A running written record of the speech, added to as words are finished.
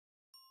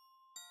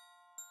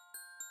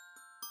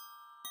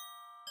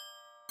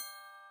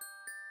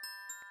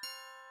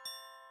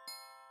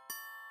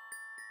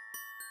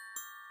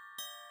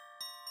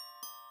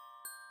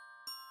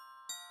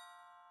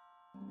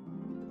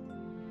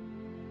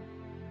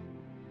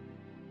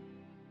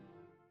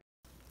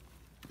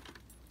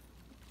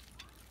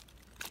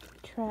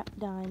trap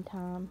dyeing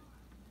time.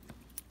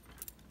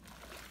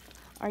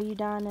 Are you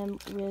dyeing them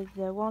with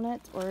the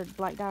walnuts or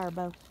black dye or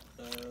both?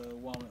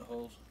 Walnut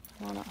hulls.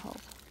 Walnut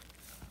hulls.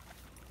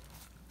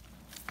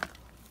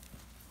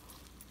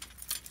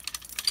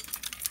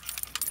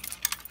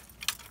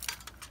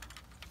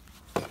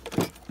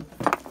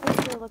 What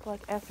does it look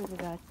like after they're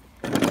dyed?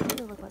 What does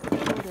it look like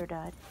before they're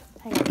dyed?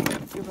 Hang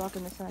on, you're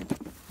blocking the sun.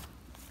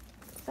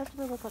 That's what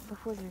they look like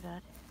before they're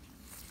dyed.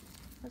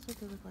 That's what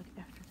they look like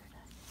after they're dyed.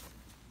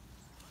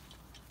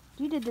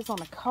 You did this on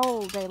a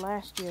cold day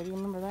last year. Do you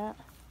remember that?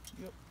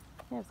 Yep.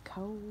 Yeah, it was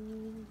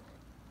cold.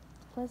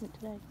 Pleasant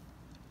today.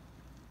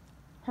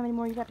 How many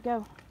more you got to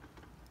go?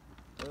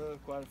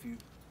 Quite a few.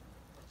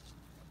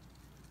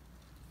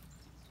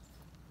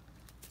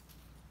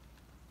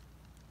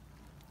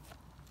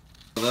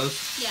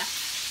 Those? Yeah.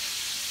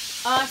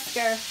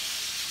 Oscar,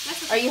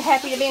 are you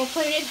happy to be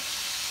included?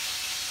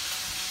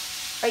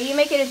 Are you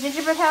making a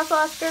gingerbread house,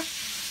 Oscar?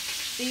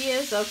 He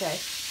is? Okay.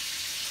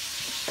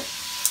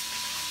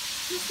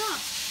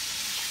 Stop.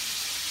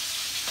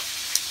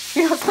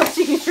 You're not supposed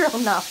to use your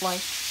own knife line.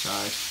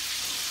 Sorry.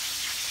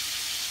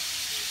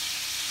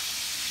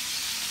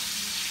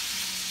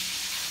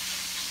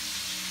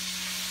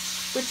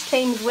 Which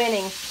team's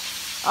winning?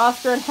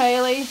 Oscar and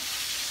Haley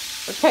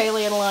or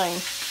Kaylee and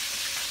Lane?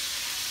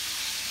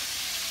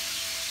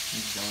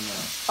 Don't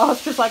know.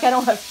 Oscar's like, I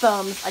don't have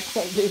thumbs. I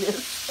can't do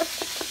this.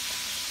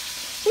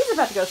 He's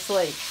about to go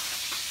sleep.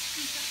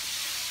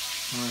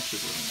 I like your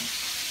blue one.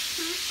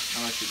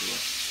 I like your blue.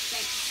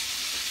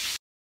 Thanks.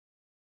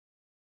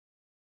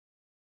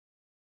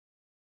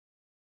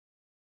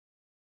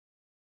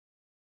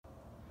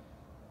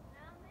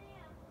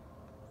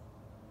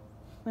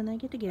 When they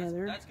get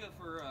together, That's good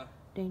for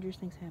dangerous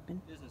things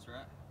happen. business,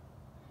 right?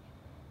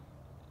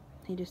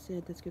 He just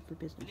said that's good for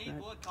business, If you need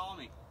right? wood, call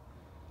me.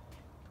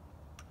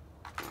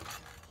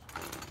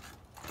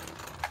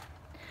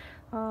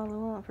 All I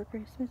want for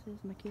Christmas is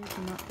my kids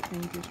and not the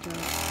dangerous job.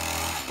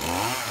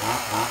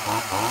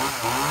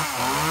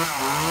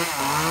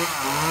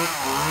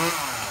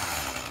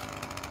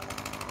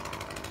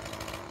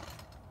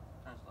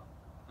 Turn slow.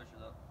 Push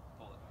it up.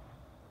 Pull it.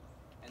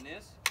 And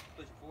this,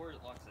 push it forward,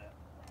 it locks that.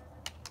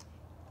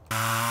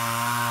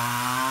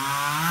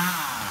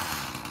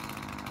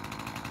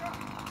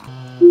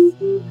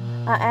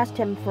 I asked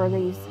him for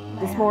these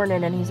this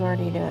morning and he's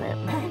already doing it.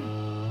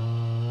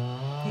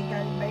 He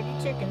got his baby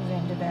chickens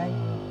in today.